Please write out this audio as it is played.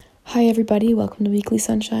Hi everybody, welcome to Weekly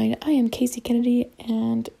Sunshine. I am Casey Kennedy,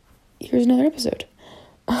 and here's another episode.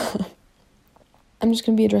 I'm just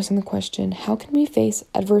going to be addressing the question, how can we face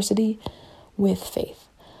adversity with faith?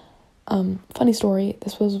 Funny story,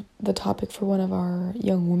 this was the topic for one of our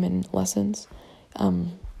young women lessons a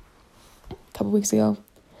couple weeks ago.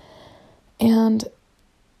 And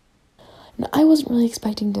I wasn't really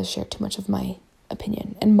expecting to share too much of my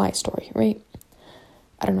opinion and my story, right?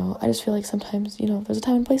 I don't know, I just feel like sometimes, there's a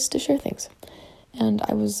time and place to share things. And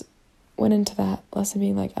I went into that lesson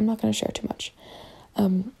being like, I'm not going to share too much.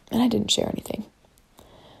 And I didn't share anything.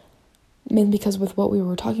 Mainly because with what we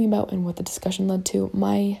were talking about and what the discussion led to,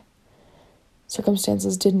 my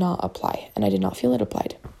circumstances did not apply, and I did not feel it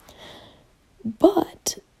applied.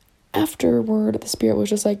 But afterward, the Spirit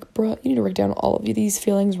was just like, bruh, you need to write down all of these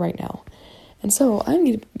feelings right now. And so I'm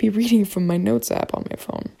going to be reading from my notes app on my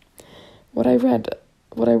phone what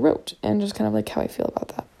I wrote, and just kind of like how I feel about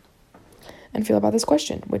that. And feel about this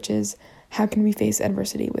question, which is, how can we face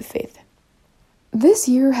adversity with faith? This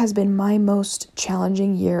year has been my most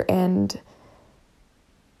challenging year, and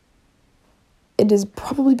it is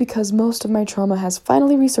probably because most of my trauma has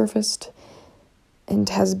finally resurfaced and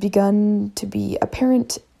has begun to be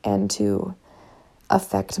apparent and to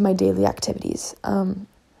affect my daily activities. And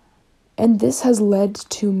this has led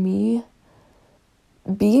to me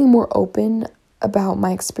being more open about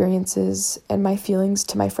my experiences and my feelings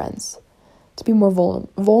to my friends, to be more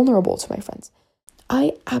vulnerable to my friends.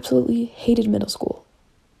 I absolutely hated middle school.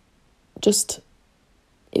 It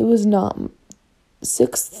was not,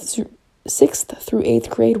 6th through 8th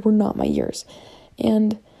grade were not my years.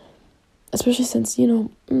 And especially since,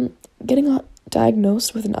 getting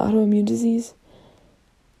diagnosed with an autoimmune disease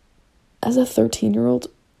as a 13-year-old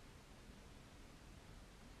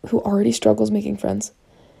who already struggles making friends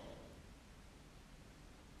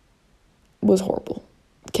was horrible.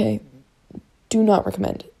 Okay? Do not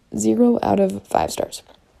recommend. 0 out of 5 stars.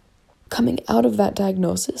 Coming out of that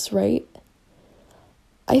diagnosis, right?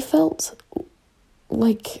 I felt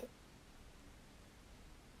like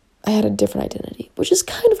I had a different identity, which is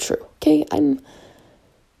kind of true, okay? It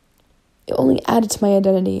only added to my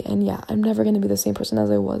identity, and yeah, I'm never going to be the same person as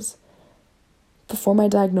I was before my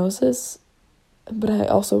diagnosis, but I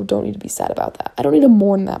also don't need to be sad about that. I don't need to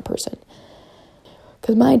mourn that person,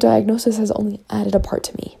 because my diagnosis has only added a part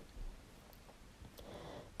to me.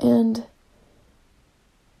 And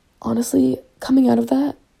honestly, coming out of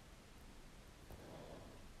that,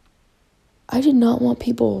 I did not want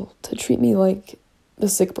people to treat me like the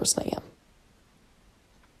sick person I am.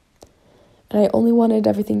 And I only wanted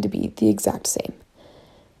everything to be the exact same.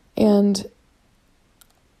 And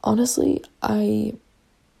honestly, I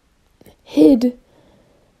hid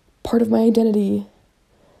part of my identity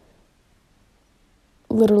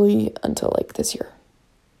literally until this year.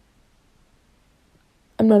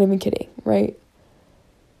 I'm not even kidding, right?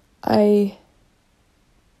 I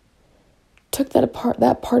took that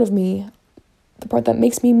part of me, the part that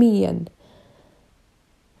makes me, and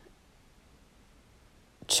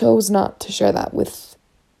chose not to share that with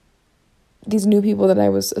these new people that I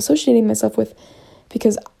was associating myself with,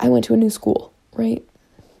 because I went to a new school, right?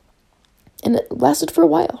 And it lasted for a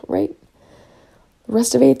while, right? The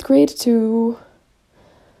rest of 8th grade to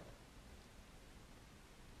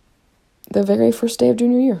the very first day of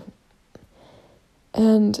junior year.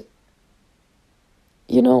 And,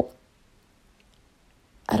 I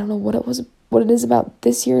don't know what it is about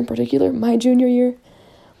this year in particular, my junior year,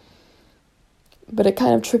 but it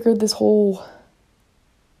kind of triggered this whole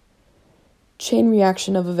chain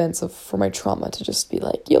reaction of events for my trauma to just be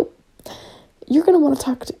like, yo, you're going to want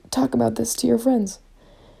to talk about this to your friends.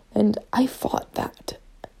 And I fought that.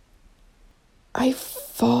 I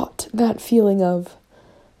fought that feeling of,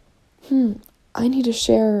 I need to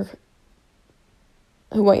share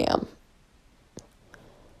who I am.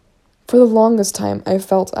 For the longest time, I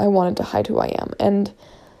felt I wanted to hide who I am. And,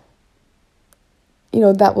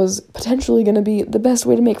 that was potentially going to be the best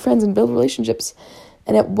way to make friends and build relationships.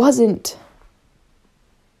 And it wasn't.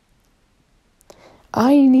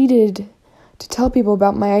 I needed to tell people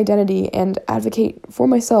about my identity and advocate for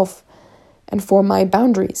myself and for my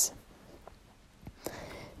boundaries.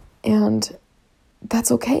 And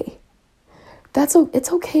that's okay.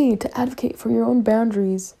 It's okay to advocate for your own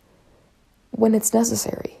boundaries when it's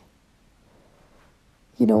necessary.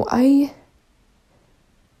 I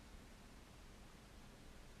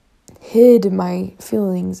hid my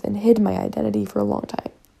feelings and hid my identity for a long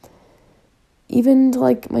time. Even to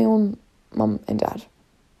my own mom and dad.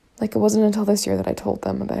 It wasn't until this year that I told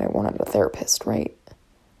them that I wanted a therapist, right?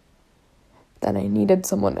 That I needed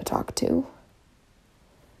someone to talk to.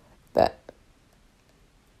 That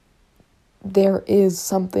there is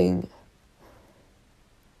something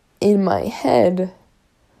in my head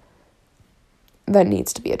that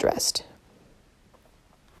needs to be addressed.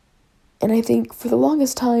 And I think for the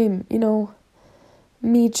longest time,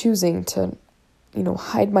 me choosing to,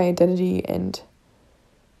 hide my identity and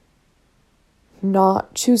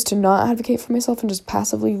choose to not advocate for myself and just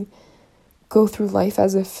passively go through life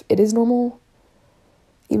as if it is normal,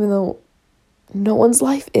 even though no one's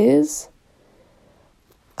life is.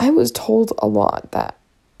 I was told a lot that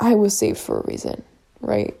I was saved for a reason,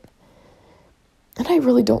 right? And I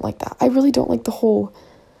really don't like that. I really don't like the whole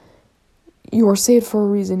you are saved for a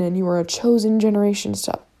reason and you are a chosen generation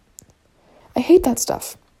stuff. I hate that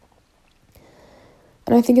stuff.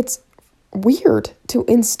 And I think it's weird to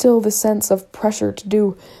instill the sense of pressure to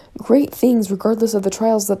do great things regardless of the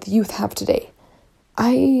trials that the youth have today.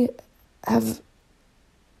 I have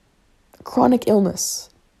chronic illness.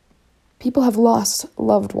 People have lost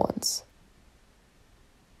loved ones.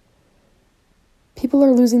 People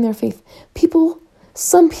are losing their faith.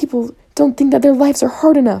 Some people don't think that their lives are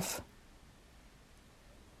hard enough.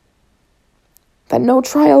 That no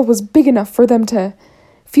trial was big enough for them to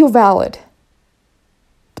feel valid.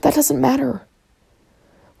 But that doesn't matter.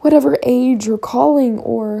 Whatever age or calling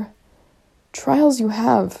or trials you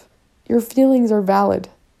have, your feelings are valid.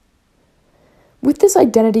 With this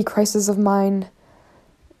identity crisis of mine,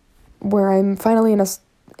 where I'm finally in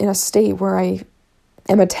a state where I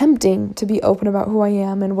am attempting to be open about who I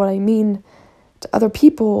am and what I mean to other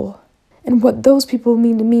people and what those people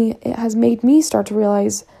mean to me, it has made me start to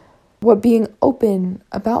realize what being open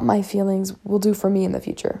about my feelings will do for me in the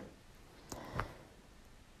future.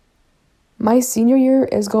 My senior year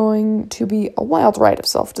is going to be a wild ride of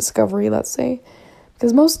self-discovery, let's say,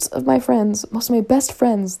 because most of my best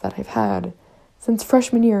friends that I've had since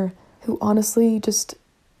freshman year, who honestly just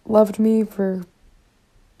loved me for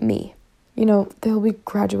me, they'll be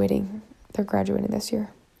graduating. They're graduating this year.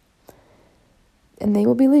 And they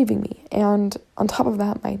will be leaving me. And on top of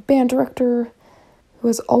that, my band director, who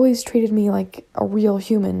has always treated me like a real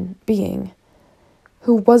human being,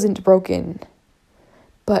 who wasn't broken,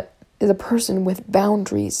 but is a person with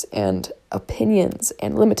boundaries and opinions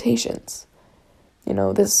and limitations.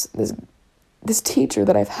 This teacher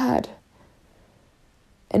that I've had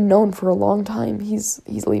and known for a long time, he's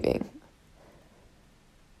leaving.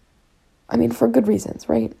 I mean, for good reasons,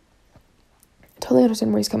 right? I totally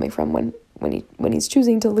understand where he's coming from when he's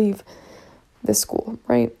choosing to leave this school,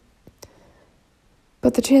 right?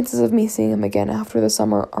 But the chances of me seeing him again after the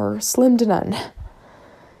summer are slim to none.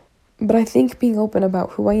 But I think being open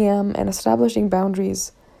about who I am and establishing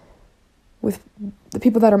boundaries with the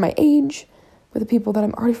people that are my age, with the people that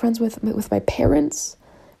I'm already friends with my parents,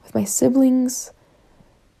 with my siblings,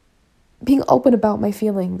 being open about my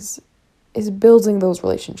feelings is building those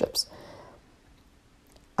relationships.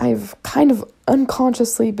 I've kind of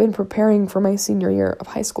unconsciously been preparing for my senior year of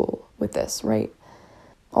high school with this, right?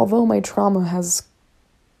 Although my trauma has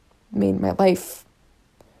made my life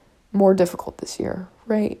more difficult this year,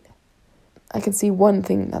 right? I can see one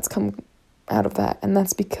thing that's come out of that, and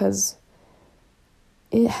that's because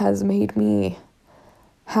it has made me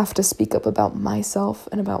have to speak up about myself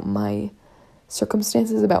and about my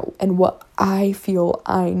circumstances and what I feel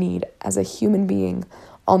I need as a human being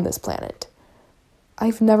on this planet.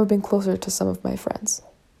 I've never been closer to some of my friends.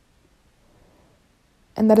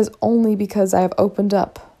 And that is only because I have opened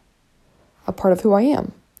up a part of who I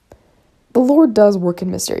am. The Lord does work in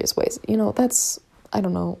mysterious ways. That's,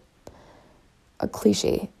 a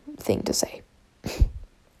cliche thing to say.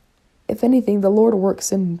 If anything, the Lord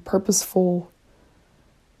works in purposeful,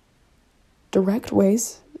 direct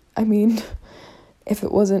ways. I mean, if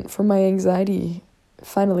it wasn't for my anxiety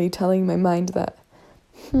finally telling my mind that,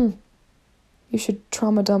 you should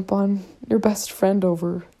trauma dump on your best friend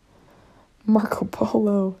over Marco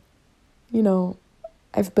Polo.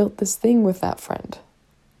 I've built this thing with that friend,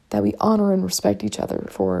 that we honor and respect each other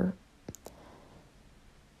for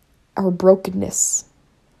our brokenness.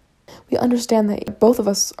 We understand that both of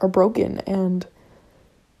us are broken and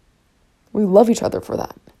we love each other for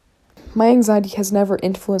that. My anxiety has never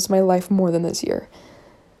influenced my life more than this year.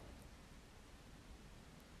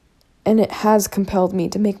 And it has compelled me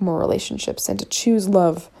to make more relationships and to choose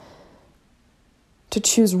love, to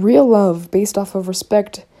choose real love based off of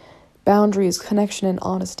respect, boundaries, connection, and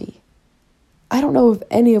honesty. I don't know if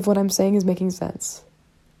any of what I'm saying is making sense,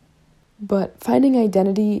 but finding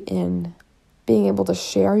identity in being able to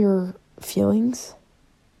share your feelings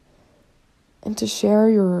and to share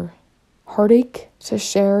your heartache, to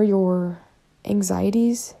share your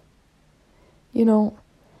anxieties,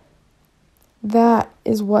 that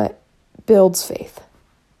is what builds faith.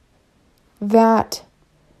 That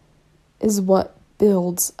is what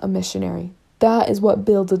builds a missionary. That is what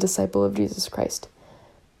builds a disciple of Jesus Christ.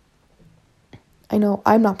 I know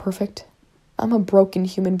I'm not perfect. I'm a broken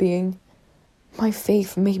human being. My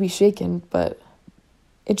faith may be shaken, but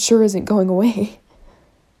it sure isn't going away.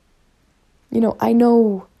 I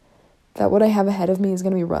know that what I have ahead of me is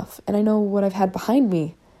going to be rough, and I know what I've had behind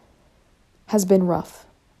me has been rough.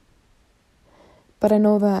 But I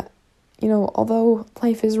know that, although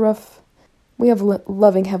life is rough, we have a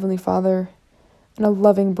loving Heavenly Father and a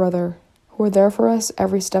loving brother who are there for us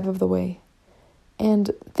every step of the way.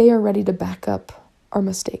 And they are ready to back up our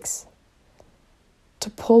mistakes, to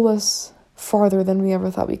pull us farther than we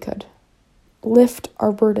ever thought we could. Lift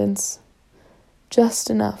our burdens just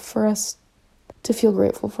enough for us to feel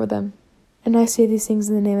grateful for them. And I say these things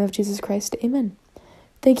in the name of Jesus Christ. Amen.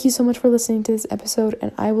 Thank you so much for listening to this episode,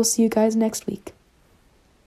 and I will see you guys next week.